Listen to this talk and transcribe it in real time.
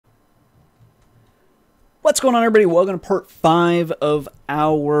What's going on, everybody? Welcome to part 5 of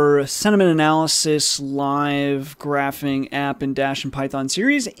our sentiment analysis live graphing app in Dash and Python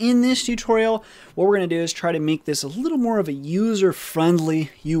series. In this tutorial, what we're going to do is try to make this a little more of a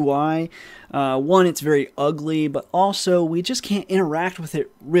user-friendly UI. One, it's very ugly, but also we just can't interact with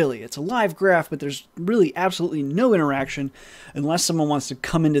it really. It's a live graph, but there's really absolutely no interaction unless someone wants to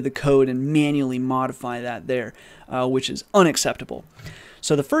come into the code and manually modify that there, which is unacceptable.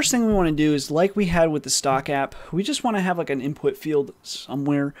 So the first thing we want to do is, like we had with the stock app, we just want to have like an input field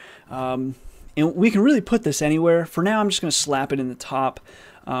somewhere. And we can really put this anywhere. For now, I'm just going to slap it in the top.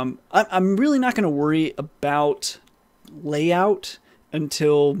 I'm really not going to worry about layout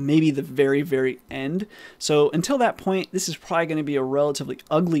until maybe the very, very end. So until that point, this is probably going to be a relatively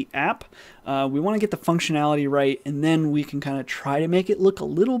ugly app. We want to get the functionality right, and then we can kind of try to make it look a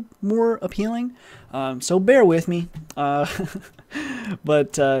little more appealing. So bear with me.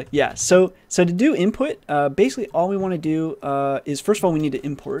 But yeah, so to do input, basically all we want to do is, first of all, we need to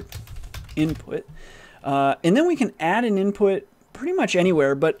import input, and then we can add an input pretty much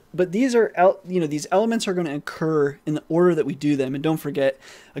anywhere. But these are these elements are going to occur in the order that we do them. And don't forget,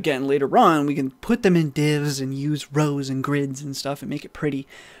 again, later on we can put them in divs and use rows and grids and stuff and make it pretty.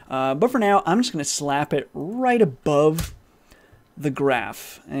 But for now, I'm just going to slap it right above the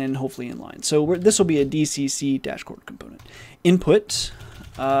graph and hopefully in line. So this will be a DCC dashboard component input,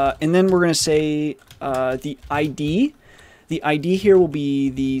 and then we're going to say the ID. The ID here will be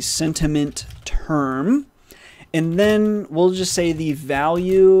the sentiment term, and then we'll just say the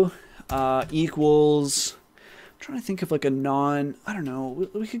value equals. I'm trying to think of like a I don't know.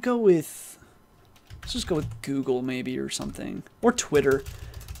 We could go with. Let's just go with Google maybe, or something, or Twitter.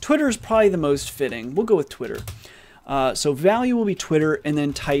 Twitter is probably the most fitting. We'll go with Twitter. So value will be Twitter, and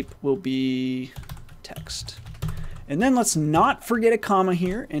then type will be text. And then let's not forget a comma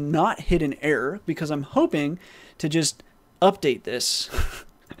here and not hit an error, because I'm hoping to just update this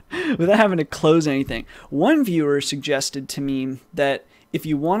without having to close anything. One viewer suggested to me that if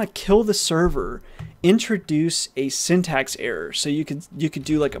you want to kill the server, introduce a syntax error. So you could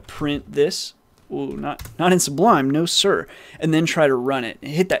do like a print this. Ooh, not in Sublime, no sir. And then try to run it.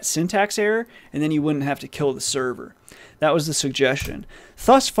 Hit that syntax error, and then you wouldn't have to kill the server. That was the suggestion.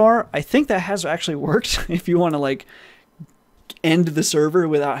 Thus far, I think that has actually worked. If you want to like end the server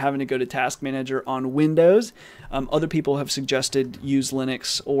without having to go to Task Manager on Windows. Other people have suggested use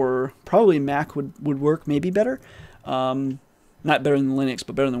Linux, or probably Mac would work maybe better. Not better than Linux,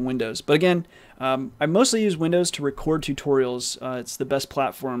 but better than Windows. But again, I mostly use Windows to record tutorials. It's the best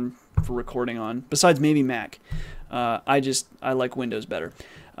platform for recording on, besides maybe Mac. I like Windows better.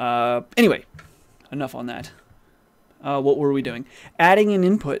 Anyway, enough on that. What were we doing? Adding an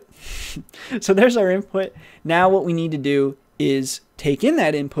input. So there's our input. Now what we need to do is take in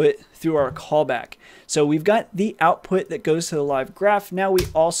that input through our callback. So we've got the output that goes to the live graph. Now we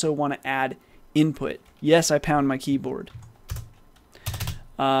also want to add input. Yes, I pound my keyboard.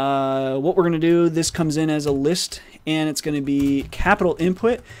 What we're going to do, this comes in as a list, and it's going to be capital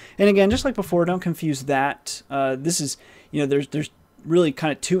input. And again, just like before, don't confuse that. This is, there's really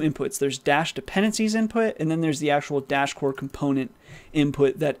kind of two inputs. There's dash dependencies input, and then there's the actual dash core component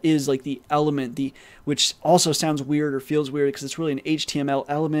input that is like the element, which also sounds weird or feels weird because it's really an HTML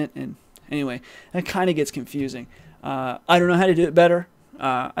element. And anyway, that kind of gets confusing. I don't know how to do it better.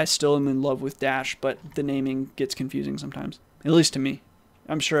 I still am in love with Dash, but the naming gets confusing sometimes, at least to me.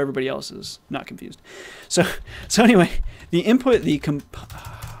 I'm sure everybody else is not confused. So anyway, the input, the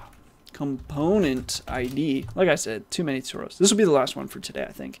component ID, like I said, too many tutorials. This will be the last one for today,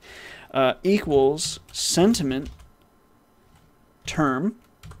 I think. Equals sentiment term.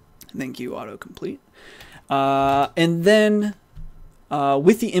 Thank you, autocomplete. And then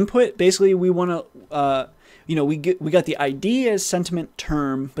with the input, basically we want to, we got the ID as sentiment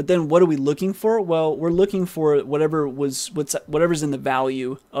term, but then what are we looking for? Well, we're looking for whatever's in the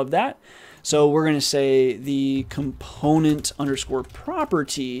value of that. So we're going to say the component underscore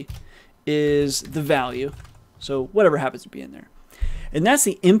property is the value. So whatever happens to be in there. And that's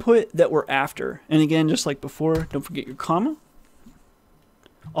the input that we're after. And again, just like before, don't forget your comma.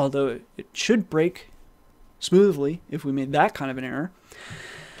 Although it should break smoothly if we made that kind of an error.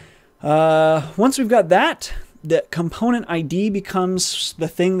 Once we've got that, the component ID becomes the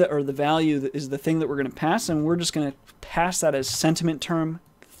thing that, or the value that is the thing that we're going to pass, and we're just going to pass that as sentiment term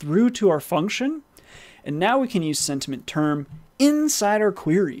through to our function. And now we can use sentiment term inside our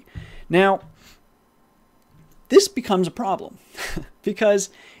query. Now, this becomes a problem because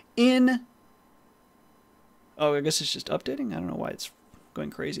oh, I guess it's just updating. I don't know why it's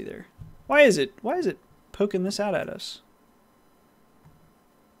going crazy there. Why is it poking this out at us?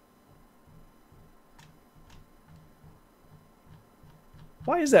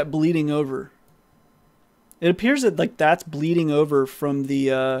 Why is that bleeding over? It appears that like that's bleeding over from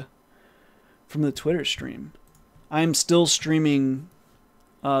the Twitter stream. I'm still streaming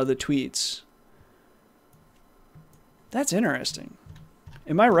the tweets. That's interesting.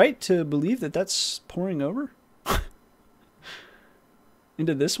 Am I right to believe that that's pouring over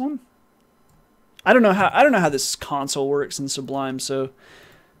into this one? I don't know how this console works in Sublime, so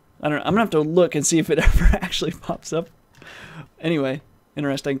I don't know. I'm gonna have to look and see if it ever actually pops up. Anyway,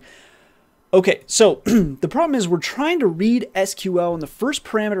 interesting. Okay, so the problem is we're trying to read SQL, and the first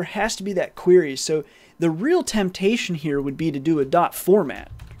parameter has to be that query. So the real temptation here would be to do a dot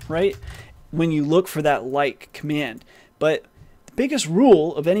format, right? When you look for that like command. But the biggest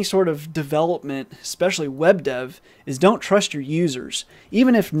rule of any sort of development, especially web dev, is don't trust your users.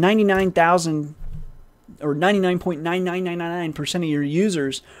 Even if 99,000 or 99.99999% of your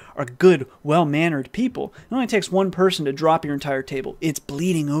users are good, well-mannered people, it only takes one person to drop your entire table. It's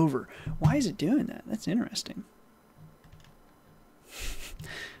bleeding over. Why is it doing that? That's interesting.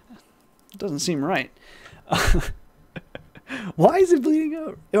 It doesn't seem right. Why is it bleeding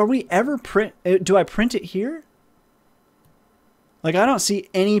over? Are we ever print? Do I print it here? Like, I don't see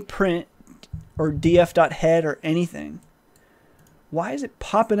any print or df.head or anything. Why is it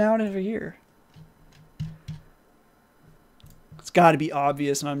popping out over here? It's got to be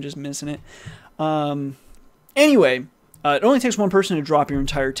obvious and I'm just missing it. Anyway, it only takes one person to drop your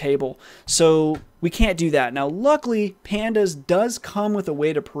entire table, so we can't do that. Now, luckily, Pandas does come with a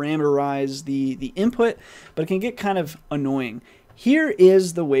way to parameterize the input, but it can get kind of annoying. Here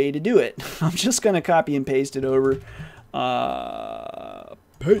is the way to do it. I'm just going to copy and paste it over.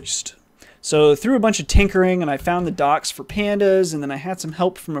 Paste. So through a bunch of tinkering, and I found the docs for Pandas, and then I had some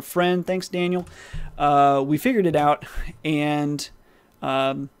help from a friend. Thanks, Daniel. We figured it out, and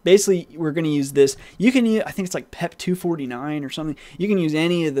basically we're going to use this. You can use, I think it's like PEP249 or something. You can use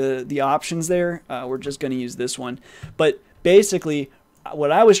any of the options there. We're just going to use this one. But basically,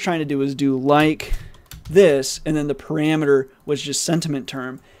 what I was trying to do was do like this, and then the parameter was just sentiment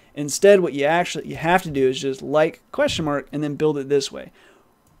term. Instead, what you have to do is just like question mark and then build it this way.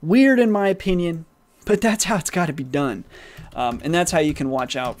 Weird in my opinion, but that's how it's got to be done. And that's how you can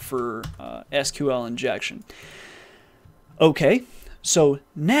watch out for SQL injection. Okay, so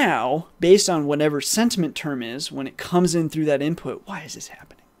now, based on whatever sentiment term is, when it comes in through that input, why is this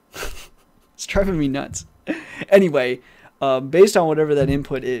happening? It's driving me nuts. Anyway, based on whatever that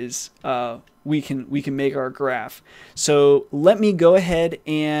input is, we can make our graph. So let me go ahead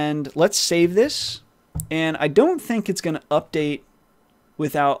and let's save this. And I don't think it's going to update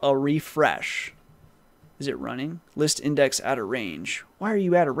without a refresh. Is it running? List index out of range. Why are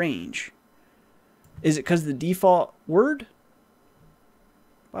you out of range? Is it because of the default word?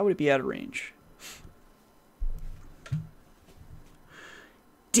 Why would it be out of range?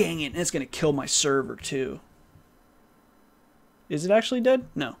 Dang it, that's going to kill my server too. Is it actually dead?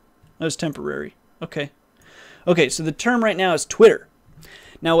 No, that was temporary. Okay. Okay, so the term right now is Twitter.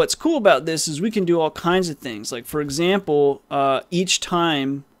 Now what's cool about this is we can do all kinds of things. Like for example, each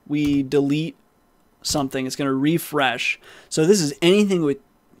time we delete something, it's going to refresh. So this is anything with,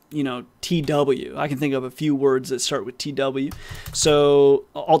 you know, TW. I can think of a few words that start with TW. So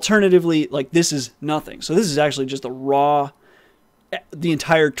alternatively, like this is nothing. So this is actually just a raw, the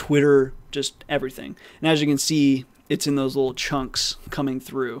entire Twitter, just everything. And as you can see, it's in those little chunks coming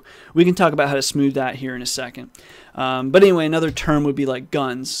through. We can talk about how to smooth that here in a second. But anyway, another term would be like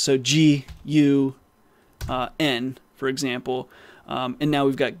guns. So GUN, for example. And now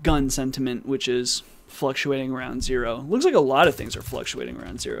we've got gun sentiment, which is fluctuating around 0. Looks like a lot of things are fluctuating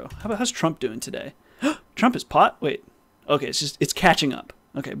around 0. How's Trump doing today? Trump is wait. Okay, it's catching up.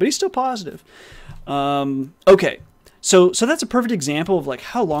 Okay, but he's still positive. Okay. So that's a perfect example of like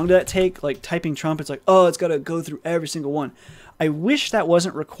how long did that take? Like typing Trump, it's like, oh, it's got to go through every single one. I wish that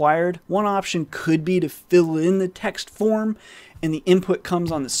wasn't required. One option could be to fill in the text form and the input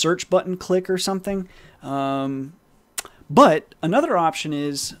comes on the search button click or something. But another option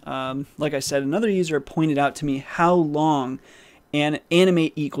is, like I said, another user pointed out to me how long an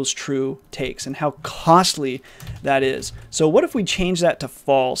animate equals true takes and how costly that is. So what if we change that to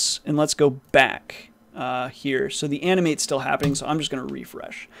false and let's go back here. So the animate's still happening, so I'm just going to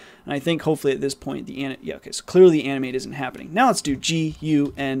refresh. And I think hopefully at this point okay, so clearly the animate isn't happening. Now let's do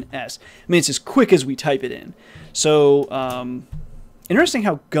GUNS. I mean, it's as quick as we type it in. So interesting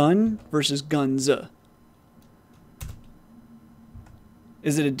how gun versus guns.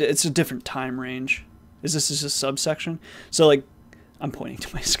 It's a different time range. Is this just a subsection? So like I'm pointing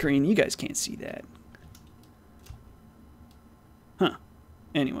to my screen. You guys can't see that. Huh.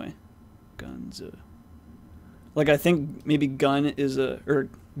 Anyway, guns. Like I think maybe gun is or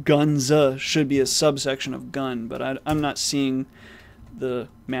guns should be a subsection of gun, but I'm not seeing the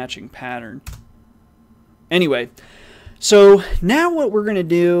matching pattern. Anyway, so now what we're going to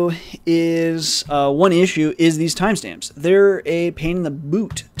do is, one issue is these timestamps. They're a pain in the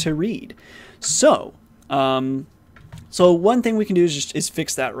boot to read. So, so one thing we can do is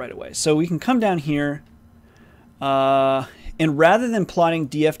fix that right away. So we can come down here, and rather than plotting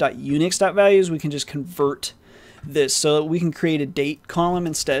df.unix.values, we can just convert this so that we can create a date column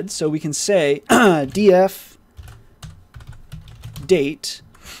instead. So we can say df date,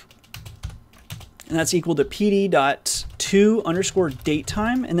 and that's equal to pd.to underscore date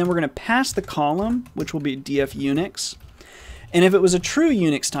time, and then we're going to pass the column, which will be df unix. And if it was a true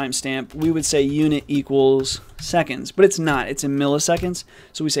Unix timestamp, we would say unit equals seconds, but it's not. It's in milliseconds,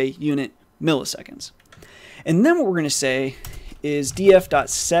 so we say unit milliseconds. And then what we're going to say is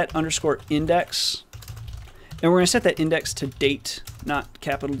df.set underscore index, and we're going to set that index to date, not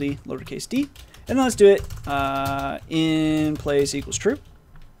capital D, lowercase d. And then let's do it in place equals true.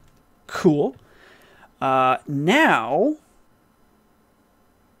 Cool. Now,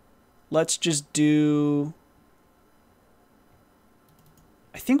 let's just do,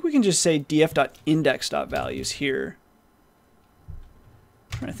 I think we can just say df.index.values here.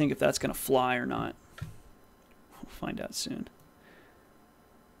 I'm trying to think if that's going to fly or not. We'll find out soon.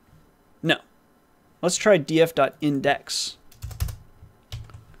 No. Let's try df.index,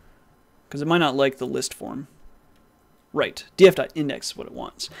 because it might not like the list form. Right, df.index is what it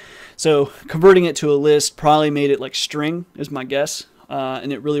wants. So converting it to a list probably made it like string, is my guess.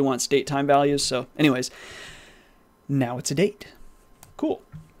 And it really wants date time values. So anyways, now it's a date. Cool.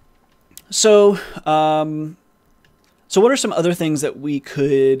 So, so what are some other things that we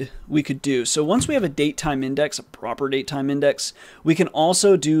could do? So once we have a date time index, a proper date time index, we can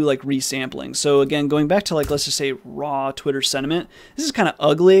also do like resampling. So again, going back to like, let's just say raw Twitter sentiment, this is kind of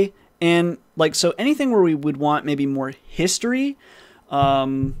ugly. And like, so anything where we would want maybe more history,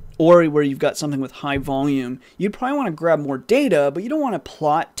 or where you've got something with high volume, you'd probably want to grab more data, but you don't want to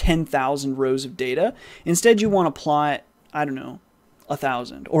plot 10,000 rows of data. Instead, you want to plot, I don't know,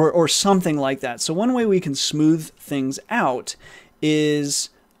 1,000 or something like that. So one way we can smooth things out is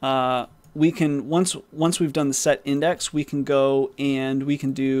we can, once we've done the set index, we can go and we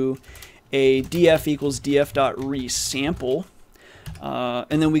can do a df equals df.resample.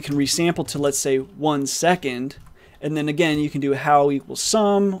 And then we can resample to, let's say, 1 second. And then again, you can do how equals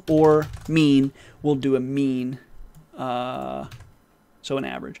sum or mean. We'll do a mean, so an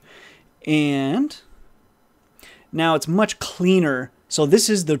average. And now it's much cleaner. So this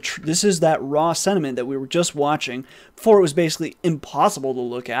is that raw sentiment that we were just watching. Before it was basically impossible to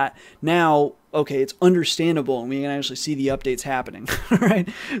look at. Now, okay, it's understandable, and we can actually see the updates happening, right?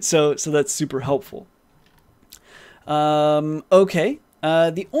 So that's super helpful. Okay.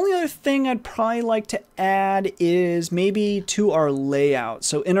 The only other thing I'd probably like to add is maybe to our layout.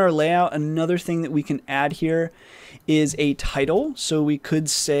 So in our layout, another thing that we can add here is a title. So we could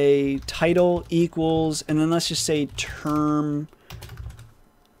say title equals, and then let's just say term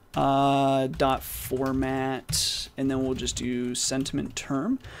dot format, and then we'll just do sentiment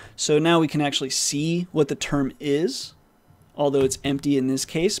term. So now we can actually see what the term is, although it's empty in this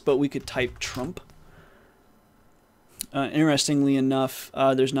case, but we could type Trump. Interestingly enough,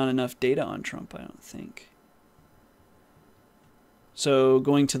 there's not enough data on Trump, I don't think. So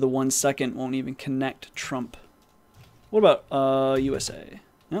going to the 1 second won't even connect Trump. What about USA?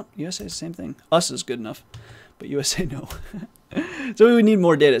 No, USA is the same thing. Us is good enough, but USA no. So we would need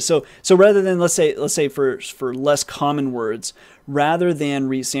more data. So rather than, let's say for less common words, rather than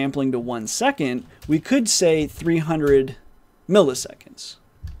resampling to 1 second, we could say 300 milliseconds.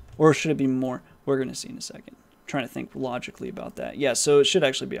 Or should it be more? We're going to see in a second. I'm trying to think logically about that. Yeah, so it should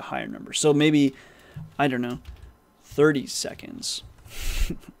actually be a higher number. So maybe, I don't know, 30 seconds.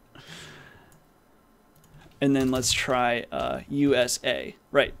 And then let's try USA.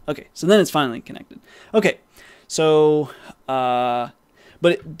 Right, okay, so then it's finally connected. Okay, so,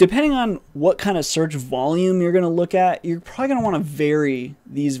 but depending on what kind of search volume you're going to look at, you're probably going to want to vary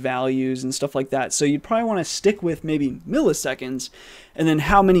these values and stuff like that. So you'd probably want to stick with maybe milliseconds, and then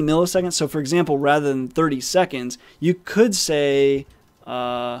how many milliseconds. So for example, rather than 30 seconds, you could say,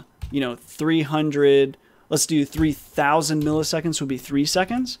 300, let's do 3,000 milliseconds would be 3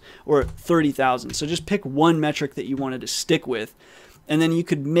 seconds, or 30,000. So just pick one metric that you wanted to stick with, and then you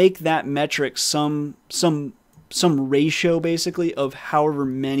could make that metric some ratio basically of however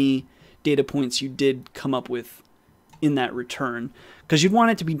many data points you did come up with in that return, because you'd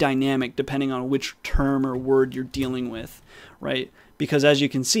want it to be dynamic depending on which term or word you're dealing with, right? Because as you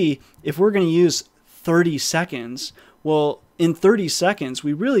can see, if we're going to use 30 seconds. Well, in 30 seconds,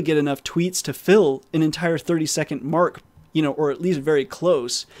 we really get enough tweets to fill an entire 30-second mark, you know, or at least very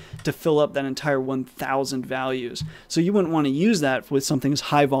close to fill up that entire 1,000 values. So you wouldn't want to use that with something as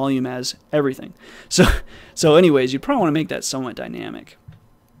high volume as everything. So anyways, you probably want to make that somewhat dynamic.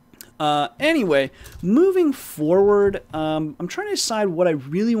 Anyway, moving forward, I'm trying to decide what I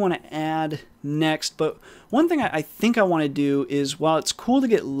really want to add next, but one thing I think I want to do is, while it's cool to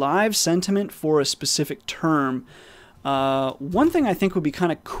get live sentiment for a specific term, one thing I think would be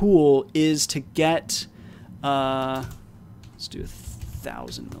kind of cool is to get, let's do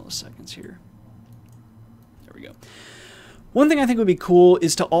 1,000 milliseconds here. There we go. One thing I think would be cool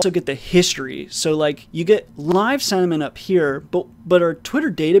is to also get the history. So like you get live sentiment up here, but our Twitter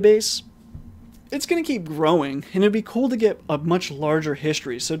database, it's going to keep growing, and it'd be cool to get a much larger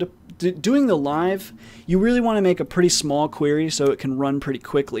history. So doing the live, you really want to make a pretty small query so it can run pretty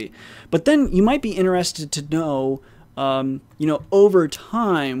quickly. But then you might be interested to know, you know, over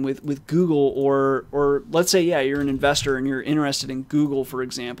time with Google, or let's say, yeah, you're an investor and you're interested in Google, for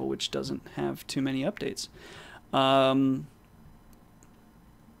example, which doesn't have too many updates.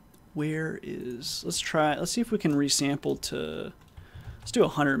 Where is, let's see if we can resample to, let's do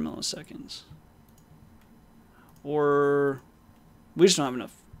 100 milliseconds. Or we just don't have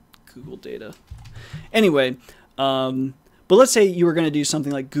enough Google data. Anyway, but let's say you were going to do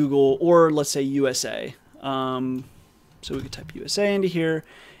something like Google, or let's say USA. So we could type USA into here,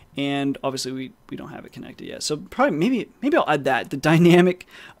 and obviously we don't have it connected yet. So probably maybe I'll add that, the dynamic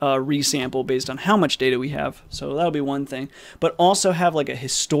resample based on how much data we have. So that'll be one thing. But also have like a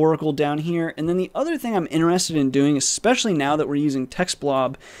historical down here. And then the other thing I'm interested in doing, especially now that we're using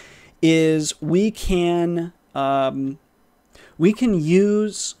TextBlob, is we can run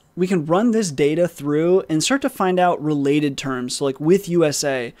this data through and start to find out related terms. So like with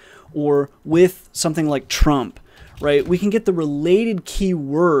USA or with something like Trump. Right, we can get the related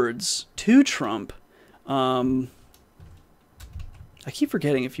keywords to Trump. I keep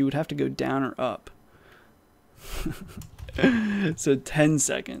forgetting if you would have to go down or up. So 10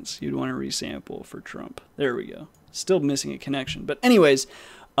 seconds, you'd want to resample for Trump. There we go. Still missing a connection. But anyways,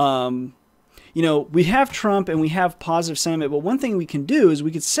 you know, we have Trump and we have positive sentiment, but one thing we can do is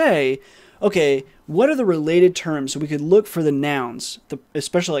we could say, okay, what are the related terms? So we could look for the nouns,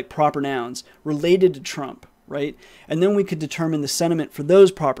 especially like proper nouns, related to Trump. Right? And then we could determine the sentiment for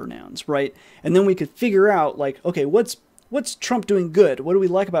those proper nouns, right? And then we could figure out, like, okay, what's Trump doing good? What do we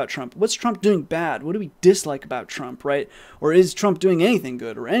like about Trump? What's Trump doing bad? What do we dislike about Trump, right? Or is Trump doing anything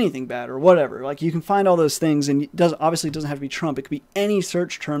good or anything bad or whatever? Like, you can find all those things, and obviously it doesn't have to be Trump. It could be any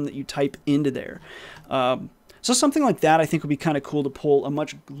search term that you type into there. So something like that I think would be kind of cool to pull a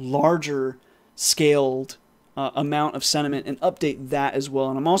much larger scaled amount of sentiment and update that as well.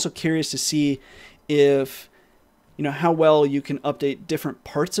 And I'm also curious to see if, you know, how well you can update different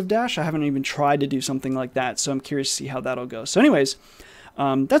parts of Dash. I haven't even tried to do something like that, so I'm curious to see how that'll go. So anyways,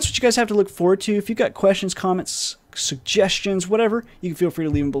 that's what you guys have to look forward to. If you've got questions, comments, suggestions, whatever, you can feel free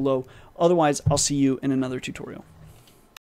to leave them below. Otherwise, I'll see you in another tutorial.